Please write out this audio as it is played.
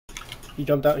He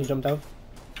jumped out. He jumped down.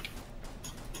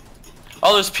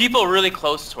 Oh, there's people really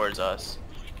close towards us.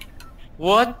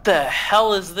 What the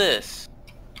hell is this?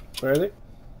 Where are they?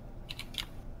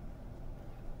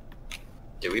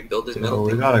 Did we build this No, metal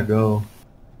we thing? gotta go.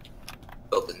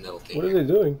 Build this metal thing. What are they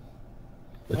doing?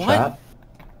 The What? trap?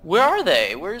 Where are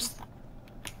they? Where's...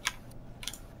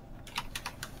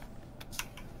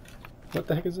 What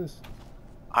the heck is this?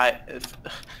 I'm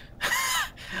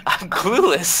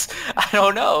clueless. I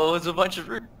don't know. It was a bunch of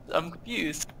roots. I'm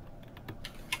confused.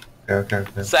 Okay.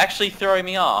 It's actually throwing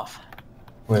me off.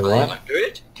 Wait, Are they what? under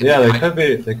it? Can Yeah, they they hide? could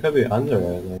be. They could be under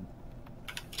it. Like,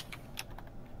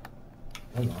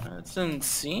 I don't know. It doesn't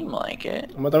seem like it.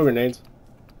 I'm gonna throw grenades.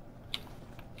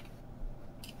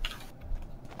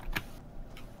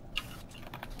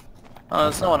 Oh,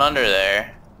 there's no one under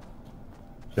there.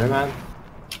 Sure, man.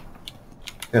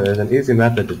 Yeah, there's an easy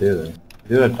method to do this.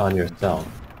 Do it on yourself.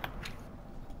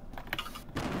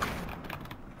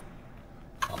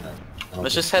 Oh, man.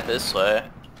 Let's just head this way.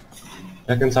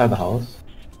 Check inside the house.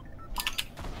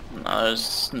 No,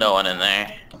 there's no one in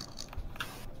there.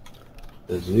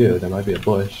 There's you. There might be a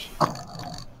bush.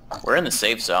 We're in the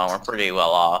safe zone. We're pretty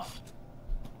well off.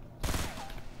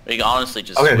 We can honestly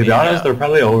just... Okay, to be wait honest, out. they're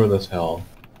probably over this hill.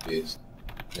 Jeez.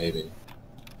 Maybe.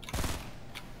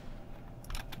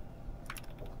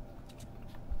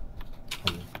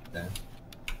 Okay.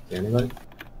 See anybody?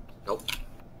 Nope.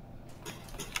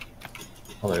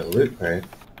 Oh, there's a loot crate.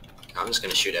 I'm just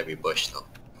gonna shoot every bush though.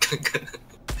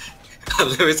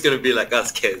 It's gonna be like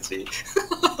us kids, see?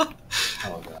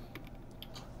 Oh, God.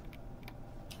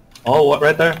 Oh, what?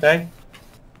 Right there, hey?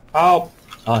 Oh!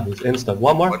 Oh, he's instant.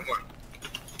 One more? One more.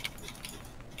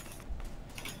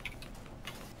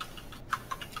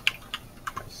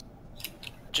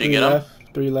 Did you get him? Left.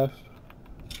 3 left.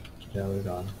 Yeah, we're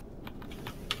gone.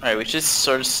 Alright, we should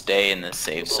sort of stay in the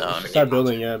safe zone. Start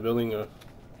building. Yeah, building a.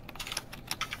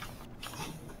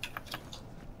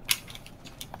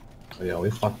 Oh, yeah,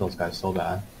 we fucked those guys so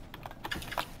bad.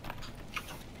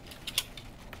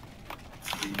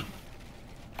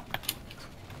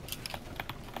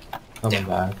 Coming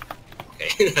back.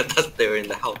 Okay, I thought they were in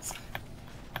the house.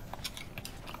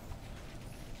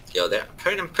 Yo,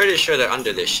 I'm pretty sure they're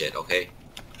under this shit, okay?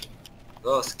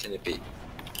 What else can it be?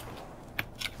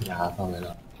 Nah, probably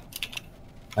not.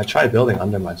 I tried building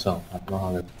under myself. I don't know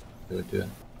how they would do it.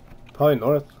 Probably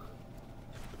north.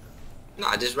 No,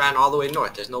 I just ran all the way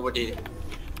north. There's nobody.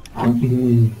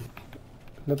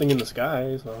 Nothing in the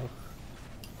sky, so.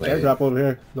 Wait, Airdrop over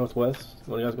here, northwest.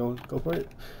 What are you guys going? Go for it.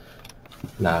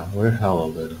 nah, we're hella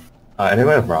little.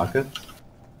 Anybody have rockets?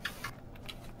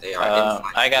 They are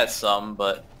inside. I got some,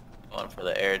 but going for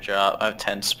the airdrop. I have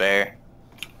 10 spare.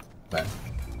 Okay.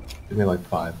 Give me like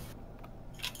 5.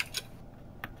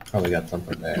 Probably got some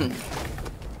from there.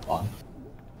 On.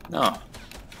 No.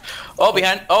 Oh,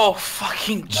 behind. Oh,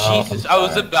 fucking No, Jesus. I'm I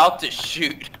was sorry. about to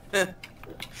shoot. I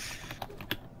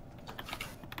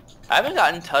haven't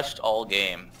gotten touched all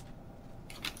game.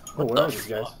 Oh, What where are the these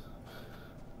guys? fuck?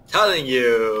 Telling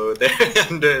you, they're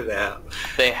under there.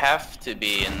 They have to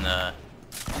be in the...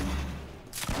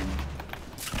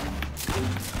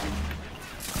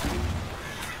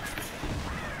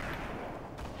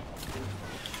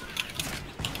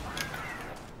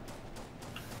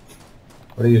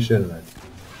 What are you shooting at?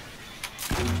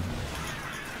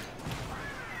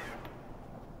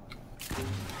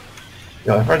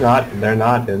 Yo, if they're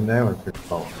not in there, we're pretty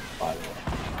close, by the way.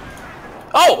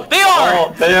 Oh, they are!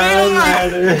 Oh, they are in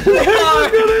there, dude. They are!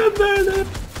 They're in there, dude.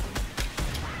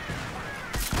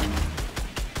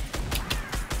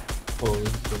 Holy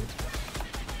shit.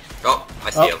 Oh, I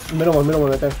see Oh, him. middle one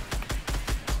right there.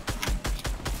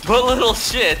 What little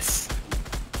shits?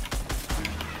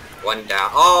 One down.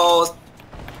 Oh,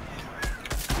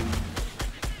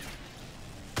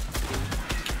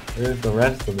 Where's the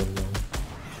rest of them, though?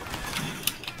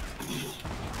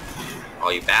 oh,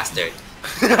 you bastard.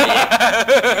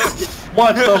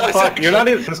 What the fuck? You're not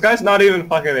even. This guy's not even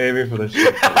fucking aiming for the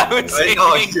shit. I was I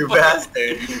know, aiming you for-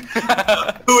 bastard. 2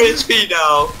 HP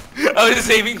now. I was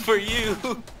aiming for you.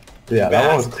 Yeah, that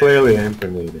one was Bastard. clearly aimed for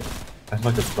me, dude. I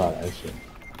fucking saw that shit.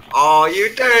 Oh,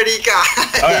 you dirty guy.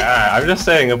 Alright, I'm just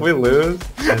saying, if we lose,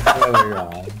 I swear to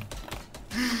God.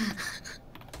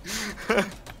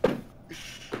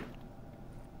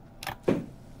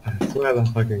 I swear to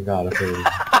fucking God, if we lose.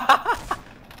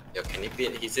 Yo, can he be?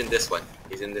 He's in this one.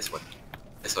 He's in this one.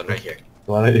 This one right here.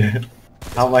 Why don't you?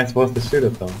 How am I supposed to shoot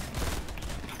it though?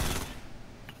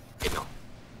 Okay, no.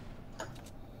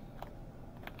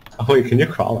 Oh wait, can you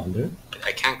crawl under?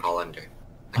 I can't crawl under.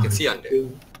 I can see under.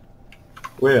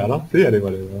 Wait, I don't see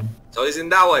anybody though. So he's in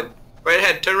that one. Right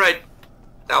ahead, turn right.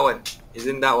 That one. He's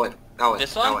in that one. That one.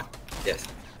 This That one? one. Yes.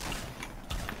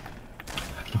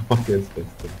 What is this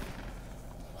thing?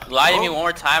 Lie to me Oh. one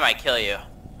more time, I kill you.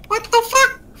 What the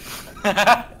fuck?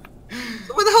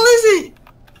 Where the hell is he?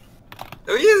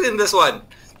 Oh, he is in this one.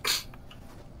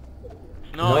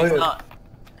 No, No, he's it- not.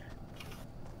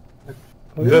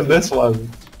 Then this one.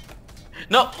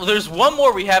 No, there's one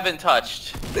more we haven't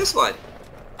touched. This one.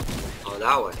 Oh,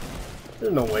 that one.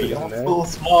 There's no way he's in there. So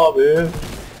small, man.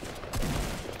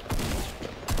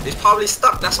 He's probably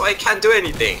stuck. That's why he can't do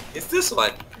anything. It's this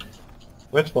one.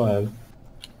 Which one?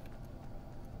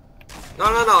 No,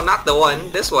 not the one.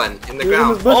 This one in the He was in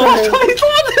ground. his bush. Oh,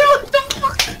 what the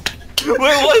fuck?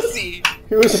 Where was he?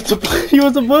 He was he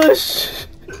was a bush.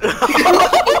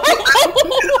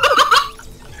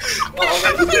 Oh,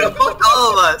 man, he's gonna fuck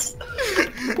all of us.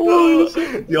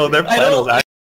 Yo, their I plan don't- was